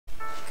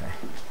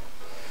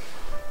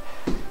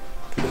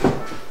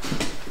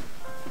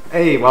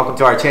Hey, welcome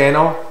to our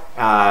channel.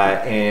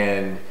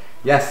 And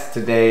yes,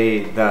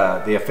 today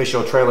the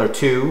official trailer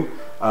 2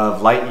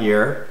 of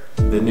Lightyear,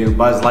 the new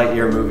Buzz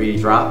Lightyear movie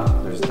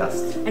dropped. There's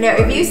dust. I know,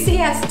 if you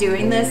see us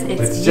doing this,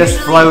 it's just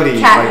floaty,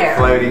 cat like hair.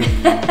 floating.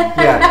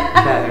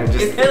 Yeah, cat hair,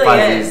 just it really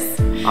fuzzies.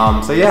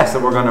 is. So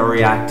we're gonna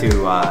react to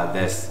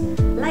this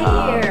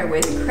Lightyear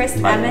with Chris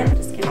Evans.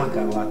 Just kidding. Taka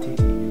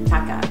Waititi.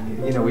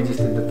 Taka. You know, we just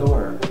did the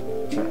Thor.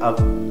 Up.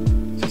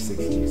 Just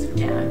excuse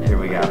me. Yeah. Here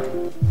we go.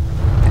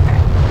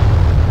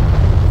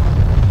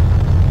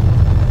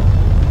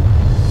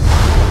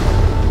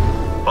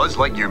 Buzz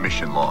Lightyear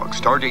mission log,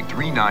 stardate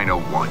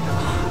 3901.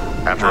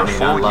 After a I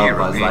full year of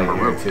Buzz being Lightyear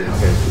removed,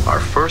 too, our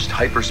first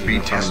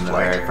hyperspeed test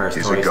flight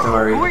is a go.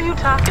 Who are you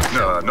talking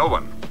to? No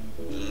one.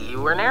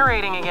 You were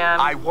narrating again.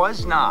 I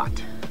was not.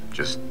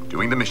 Just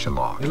doing the mission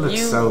log. It looks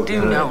You so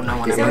do good. know no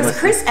one So is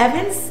Chris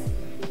Evans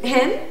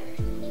him?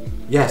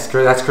 Yes,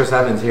 that's Chris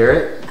Evans. Hear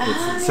it?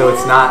 So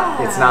it's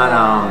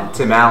not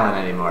Tim Allen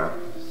anymore.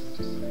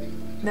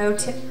 No,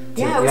 Tim.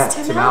 Yeah, it was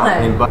Tim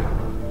Allen. Allen.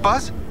 And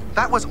Buzz,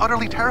 that was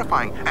utterly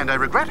terrifying, and I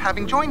regret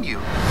having joined you.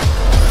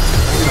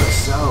 it looks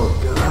so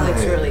good. That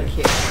looks really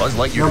cute. Buzz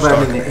No, Lightyear but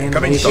I mean the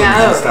Coming animations soon.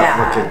 and stuff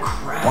Yeah. look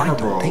incredible. Why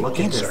don't Look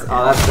they at this. answer?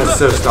 Oh, that's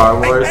so Star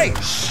Wars. Hey,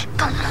 shh!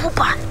 The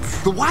robots.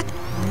 The what?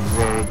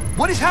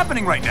 What is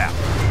happening right now?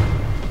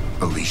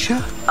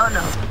 Alicia? Oh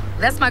no,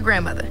 that's my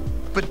grandmother.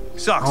 But,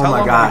 Socks, Oh how my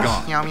long gosh.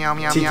 are we gone? Meow, meow,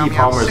 meow, Kiki meow, meow.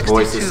 Palmer's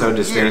voice is so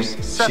 62 years,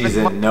 distinct. 7 She's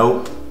in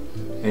Nope,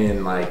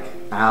 in like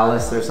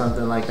Alice or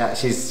something like that.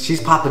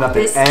 She's popping up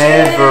in Biscuit.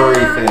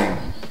 everything.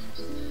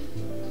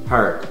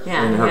 Her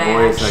Yeah, and her yeah,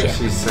 voice, yeah. like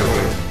she's so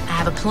good. I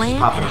have a plan and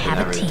Popping I up in have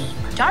a everything. team.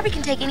 Darby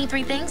can take any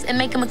three things and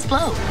make them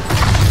explode.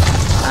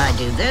 I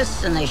do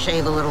this, and they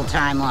shave a little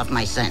time off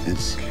my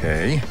sentence.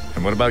 Okay.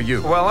 And what about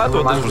you? Well, I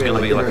thought this was going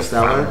to be like a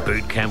Interstellar. fun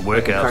boot camp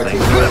workout Cartoon, thing.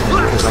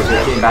 because like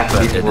they came back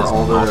and people were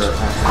older.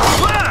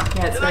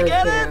 Yeah, it's really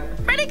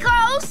cute. Pretty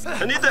close.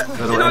 I need that.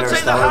 Little You know, take the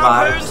Interstellar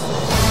hard vibes. pose.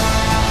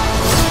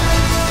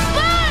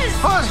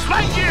 Buzz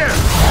Lightyear.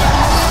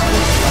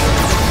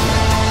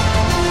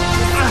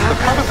 The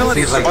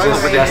probability of Seems like survival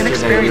just with an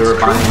yesterday we were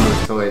inexperienced buying crew.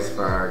 these toys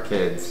for our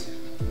kids.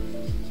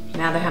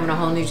 Now they're having a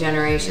whole new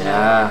generation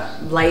Yeah.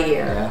 of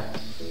Lightyear. Yeah.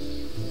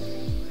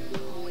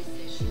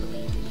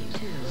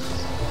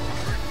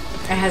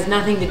 It has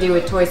nothing to do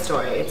with Toy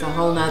Story. It's a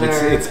whole nother.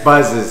 It's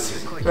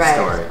Buzz's Right.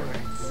 story.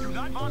 Do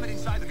not vomit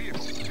inside the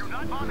vehicle. Do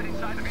not vomit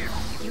inside the vehicle.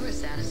 If you are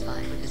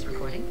satisfied with this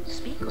recording,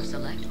 speak or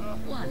select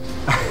one.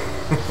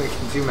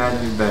 Could you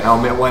imagine the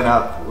helmet went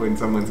up when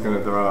someone's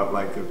gonna throw up?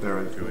 Like if there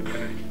was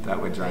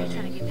that would drive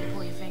Trying to me. get me to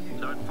pull your finger.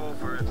 Don't fall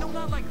for it. No,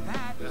 not like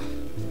that.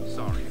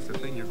 Sorry, it's a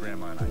thing your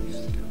grandma and I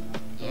used to do.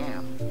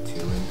 Yeah.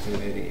 To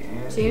infinity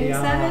and June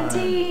beyond.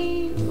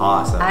 17th.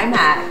 Awesome.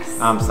 IMAX.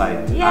 I'm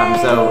psyched. Yay. I'm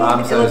so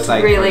it looks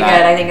psyched really for good.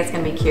 that. I think it's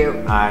gonna be cute.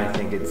 I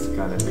think it's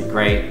gonna be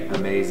great,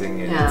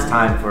 amazing, and Yeah. it's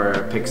time for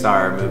a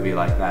Pixar movie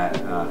like that.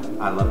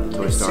 I love the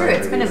Toy It's Story. true,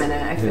 it's been a movies.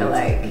 minute, I feel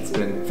like. It's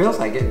been feels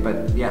like it,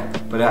 but yeah.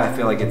 But I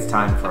feel like it's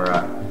time for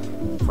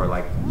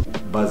like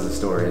Buzz's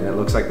story, and it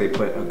looks like they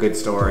put a good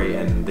story,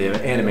 and the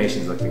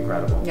animations looked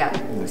incredible. Yeah.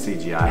 And the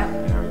CGI Yeah.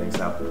 and everything.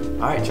 So,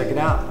 all right, check it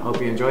out. Hope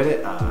you enjoyed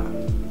it.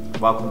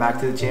 Welcome back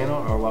to the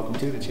channel, or welcome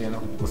to the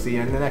channel. We'll see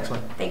you in the next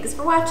one. Thanks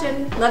for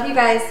watching. Love you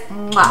guys.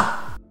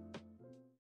 Mwah.